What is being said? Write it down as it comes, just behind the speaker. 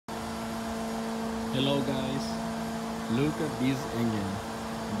Hello guys, look at this engine.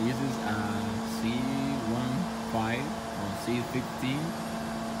 This is a C15 or C15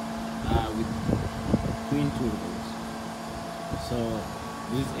 with twin turbos. So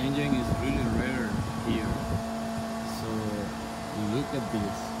this engine is really rare here. So look at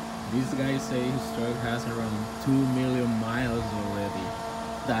this. This guy say his truck has around 2 million miles already.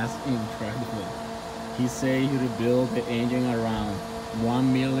 That's incredible. He say he rebuilt the engine around 1.5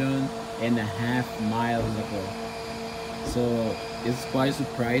 million miles ago. So it's quite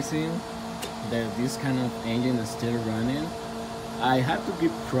surprising that this kind of engine is still running. I have to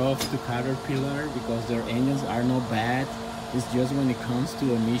give props to Caterpillar because their engines are not bad. It's just when it comes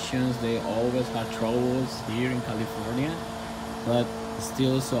to emissions, they always have troubles here in California. But it's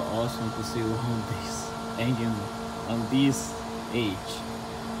still so awesome to see one of these engines on this age.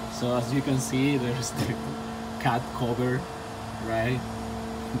 So as you can see, there's the cat cover, right?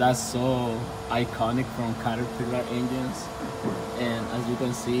 That's so iconic from Caterpillar engines. And as you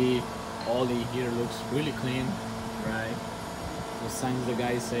can see, all in here looks really clean, right? So since the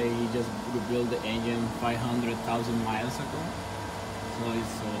guy say he just rebuilt the engine 500,000 miles ago, so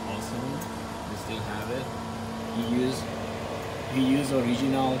it's so awesome. We still have it. He used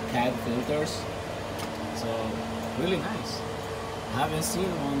original cat filters, so really nice. I haven't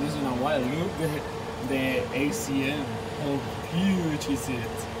seen one of these in a while. Look at the ACM. How huge is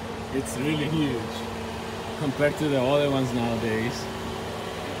it? It's really huge compared to the other ones nowadays.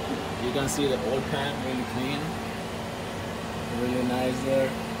 You can see the oil pan really clean, really nice there.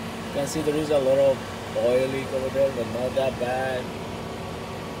 You can see there is a lot of oil leak over there, but not that bad.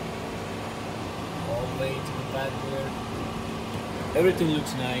 All the way to the back there. Everything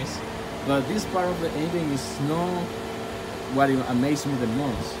looks nice, but this part of the engine is not what amazed me the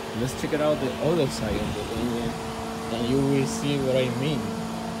most. Let's check it out the other side of the engine and you will see what I mean.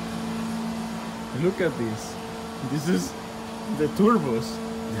 Look at this. This is the turbos.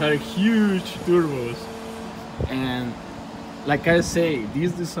 They are huge turbos. And like I say,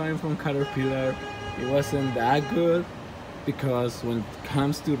 this design from Caterpillar, it wasn't that good because when it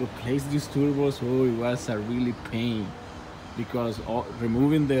comes to replace these turbos, oh, it was a really pain because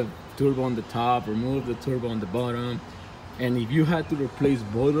removing the turbo on the top, remove the turbo on the bottom, and if you had to replace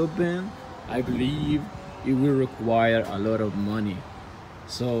both of them, I believe it will require a lot of money.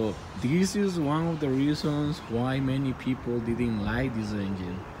 So this is one of the reasons why many people didn't like this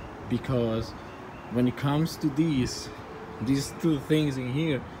engine, because when it comes to these two things in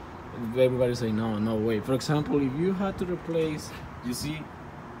here, everybody say no way. For example, if you had to replace, you see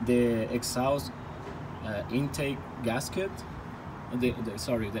the exhaust intake gasket, the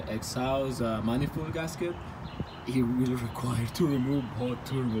exhaust manifold gasket, it will require to remove both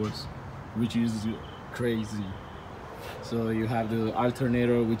turbos, which is crazy. So you have the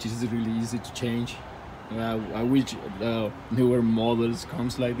alternator, which is really easy to change. I wish newer models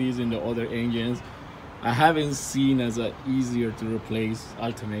comes like this in the other engines. I haven't seen as easier to replace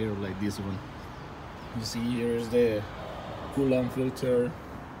alternator like this one. You see here is the coolant filter,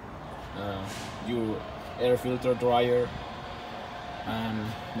 your air filter dryer, and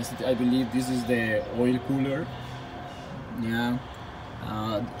I believe this is the oil cooler. Yeah,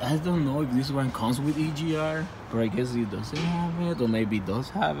 I don't know if this one comes with EGR, but I guess it doesn't have it, or maybe it does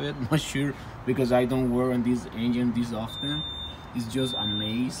have it. Not sure because I don't work on this engine this often. It's just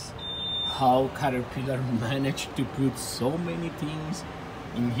amazed how Caterpillar managed to put so many things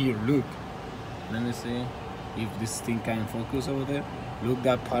in here. Look, let me see if this thing can focus over there. Look,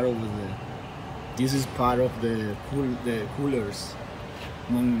 that part over there. This is part of the coolers.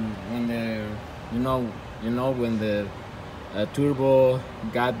 When the when the turbo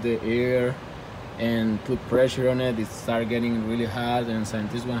got the air and put pressure on it, it started getting really hot, and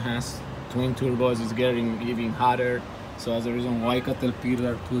since this one has twin turbos, it's getting even hotter. So that's the reason why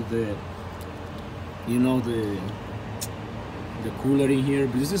Caterpillar put the cooler in here.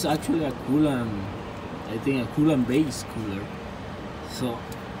 But this is actually a coolant, I think a coolant based cooler. So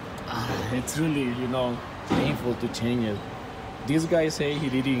it's really painful to change it. This guy say he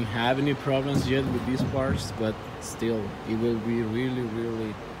didn't have any problems yet with these parts, but still it will be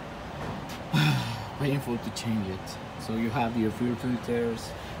really painful to change it. So you have your fuel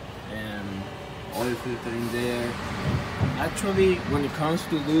filters and oil filter in there. Actually, when it comes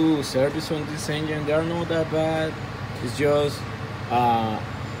to do service on this engine, they are not that bad. It's just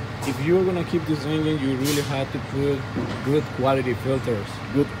if you're gonna keep this engine, you really have to put good quality filters,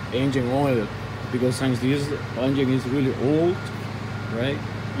 good engine oil, because since this engine is really old, right,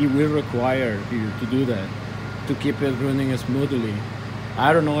 it will require you to do that to keep it running smoothly.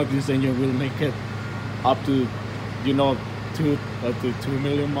 I don't know if this engine will make it up to 2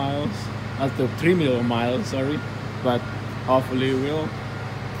 million miles, up to 3 million miles, sorry, but hopefully it will.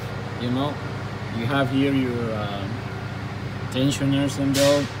 You know, you have here your tensioners and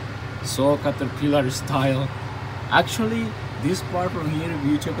belt, so Caterpillar style. Actually, this part from here, if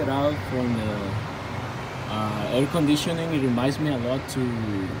you check it out from the air conditioning, it reminds me a lot to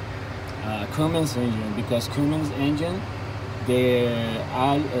Cummins engine, because Cummins engine, the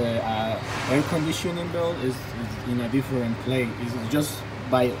air conditioning belt is in a different place. It's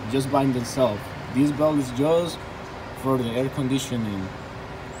just by themselves. This belt is just for the air conditioning.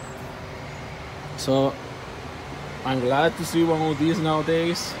 So I'm glad to see one of these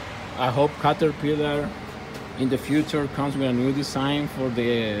nowadays. I hope Caterpillar in the future comes with a new design for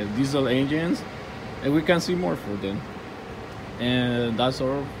the diesel engines, and we can see more for them. And that's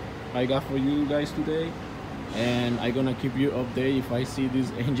all I got for you guys today, and I'm gonna keep you updated if I see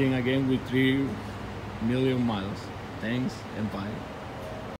this engine again with 3 million miles. Thanks and bye.